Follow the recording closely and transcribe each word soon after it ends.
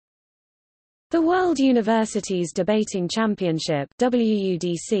The World Universities Debating Championship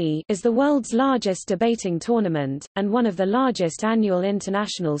 (WUDC) is the world's largest debating tournament, and one of the largest annual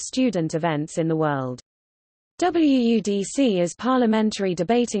international student events in the world. WUDC is parliamentary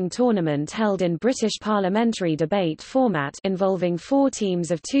debating tournament held in British parliamentary debate format involving 4 teams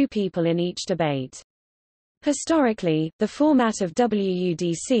of 2 people in each debate. Historically, the format of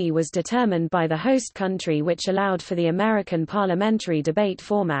WUDC was determined by the host country, which allowed for the American parliamentary debate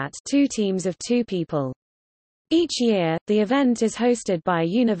format, 2 teams of 2 people. Each year, the event is hosted by a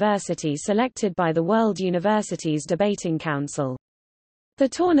university selected by the World Universities Debating Council. The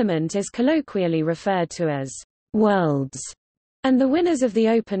tournament is colloquially referred to as Worlds, and the winners of the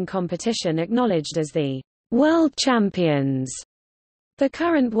open competition acknowledged as the World Champions. The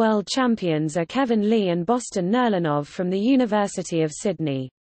current world champions are Kevin Lee and Boston Nerlinov from the University of Sydney.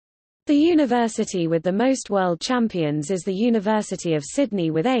 The university with the most world champions is the University of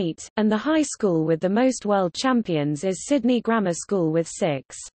Sydney with 8, and the high school with the most world champions is Sydney Grammar School with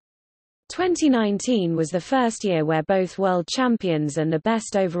 6. 2019 was the first year where both world champions and the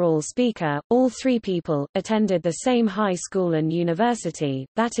best overall speaker, all 3 people, attended the same high school and university,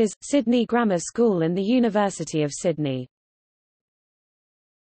 that is, Sydney Grammar School and the University of Sydney.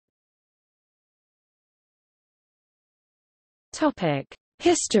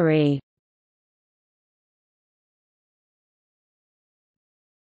 History.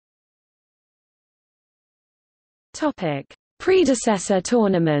 Predecessor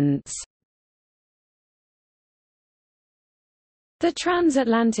tournaments. The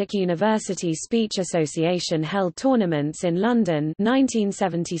Transatlantic University Speech Association held tournaments in London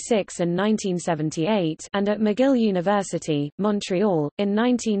 1976 and 1978 and at McGill University, Montreal, in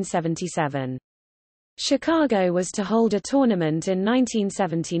 1977. Chicago was to hold a tournament in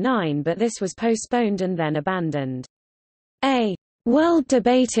 1979, but this was postponed and then abandoned. A World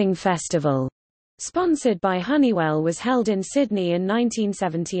Debating Festival, sponsored by Honeywell, was held in Sydney in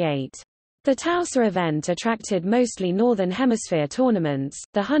 1978. The Towser event attracted mostly Northern Hemisphere tournaments,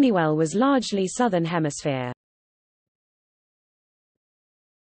 the Honeywell was largely Southern Hemisphere.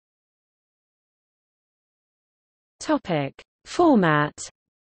 Format.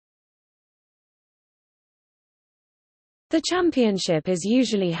 The championship is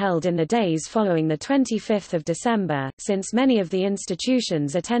usually held in the days following the 25th of December, since many of the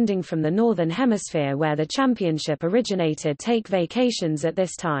institutions attending from the Northern Hemisphere where the championship originated take vacations at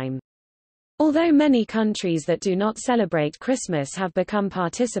this time. Although many countries that do not celebrate Christmas have become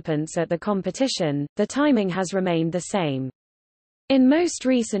participants at the competition, the timing has remained the same. In most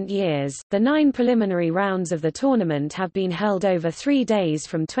recent years, the 9 preliminary rounds of the tournament have been held over 3 days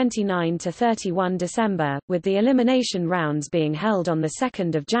from 29 to 31 December, with the elimination rounds being held on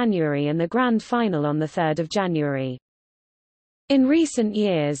 2 January and the grand final on 3 January. In recent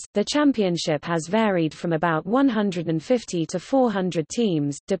years, the championship has varied from about 150 to 400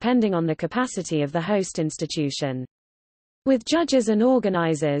 teams, depending on the capacity of the host institution. With judges and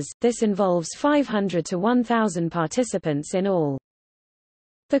organizers, this involves 500 to 1,000 participants in all.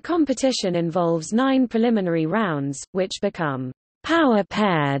 The competition involves 9 preliminary rounds, which become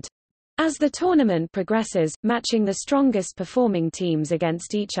power-paired as the tournament progresses, matching the strongest performing teams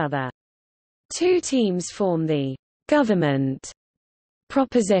against each other. 2 teams form the government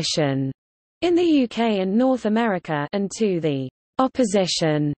proposition in the UK and North America, and 2 the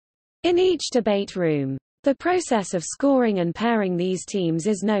opposition in each debate room. The process of scoring and pairing these teams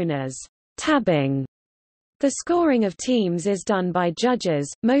is known as tabbing. The scoring of teams is done by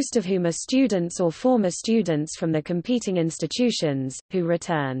judges, most of whom are students or former students from the competing institutions, who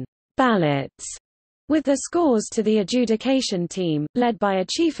return ballots with the scores to the adjudication team, led by a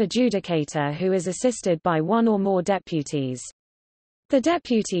chief adjudicator who is assisted by 1 or more deputies. The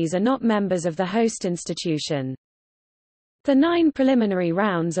deputies are not members of the host institution. The 9 preliminary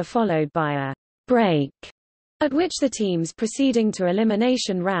rounds are followed by a break, at which the teams proceeding to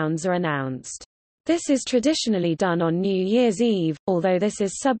elimination rounds are announced. This is traditionally done on New Year's Eve, although this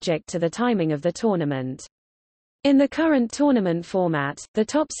is subject to the timing of the tournament. In the current tournament format, the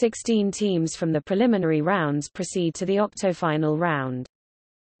top 16 teams from the preliminary rounds proceed to the octofinal round.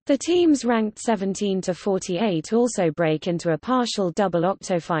 The teams ranked 17 to 48 also break into a partial double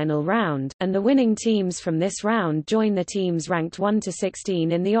octofinal round, and the winning teams from this round join the teams ranked 1 to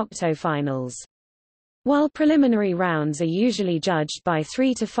 16 in the octofinals. While preliminary rounds are usually judged by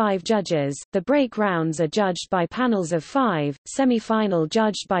 3 to 5 judges, the break rounds are judged by panels of 5, semi-final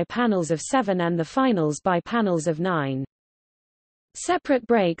judged by panels of 7 and the finals by panels of 9. Separate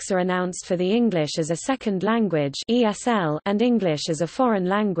breaks are announced for the English as a Second Language (ESL) and English as a Foreign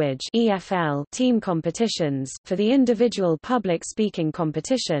Language (EFL) team competitions, for the individual public speaking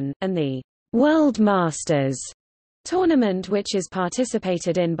competition, and the World Masters tournament, which is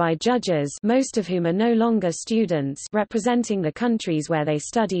participated in by judges, most of whom are no longer students, representing the countries where they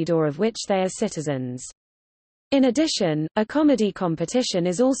studied or of which they are citizens. In addition, a comedy competition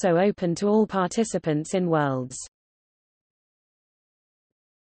is also open to all participants in Worlds.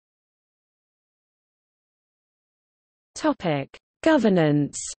 Topic: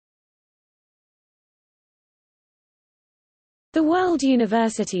 Governance. The World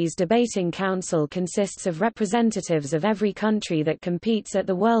Universities Debating Council consists of representatives of every country that competes at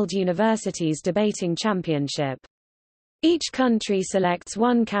the World Universities Debating Championship. Each country selects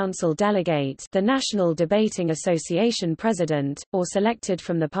one council delegate, the National Debating Association president, or selected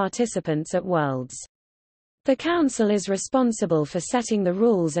from the participants at Worlds. The council is responsible for setting the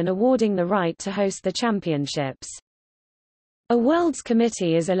rules and awarding the right to host the championships. A Worlds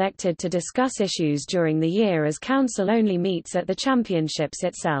Committee is elected to discuss issues during the year, as Council only meets at the championships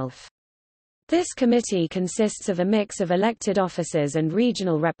itself. This committee consists of a mix of elected officers and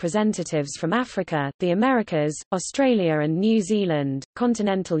regional representatives from Africa, the Americas, Australia and New Zealand,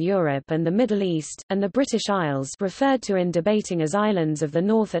 continental Europe and the Middle East, and the British Isles, referred to in debating as islands of the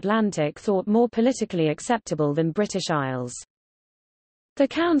North Atlantic, thought more politically acceptable than British Isles. The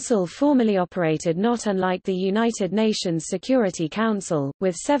Council formerly operated not unlike the United Nations Security Council,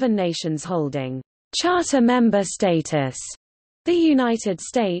 with 7 nations holding charter member status: the United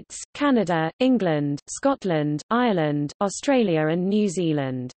States, Canada, England, Scotland, Ireland, Australia and New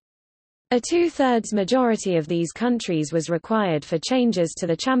Zealand. A 2/3 majority of these countries was required for changes to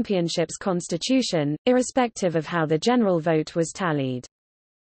the championship's constitution, irrespective of how the general vote was tallied.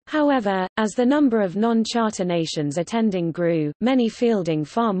 However, as the number of non-charter nations attending grew, many fielding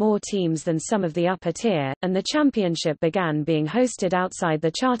far more teams than some of the upper tier, and the championship began being hosted outside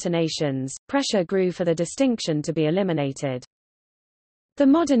the charter nations, pressure grew for the distinction to be eliminated. The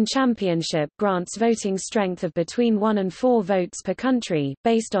modern championship grants voting strength of between 1 and 4 votes per country,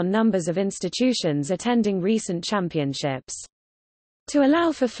 based on numbers of institutions attending recent championships. To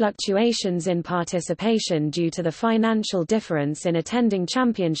allow for fluctuations in participation due to the financial difference in attending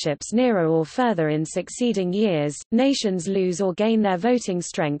championships nearer or further in succeeding years, nations lose or gain their voting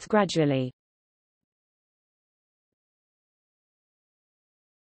strength gradually.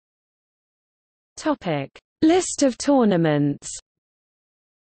 Topic: List of tournaments.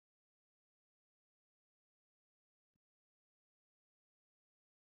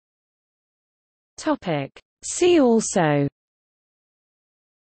 Topic: See also: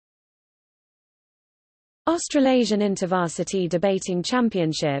 Australasian Intervarsity Debating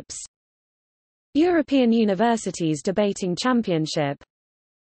Championships, European Universities Debating Championship,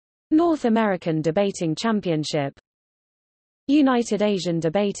 North American Debating Championship, United Asian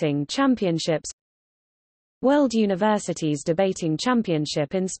Debating Championships, World Universities Debating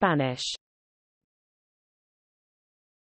Championship in Spanish.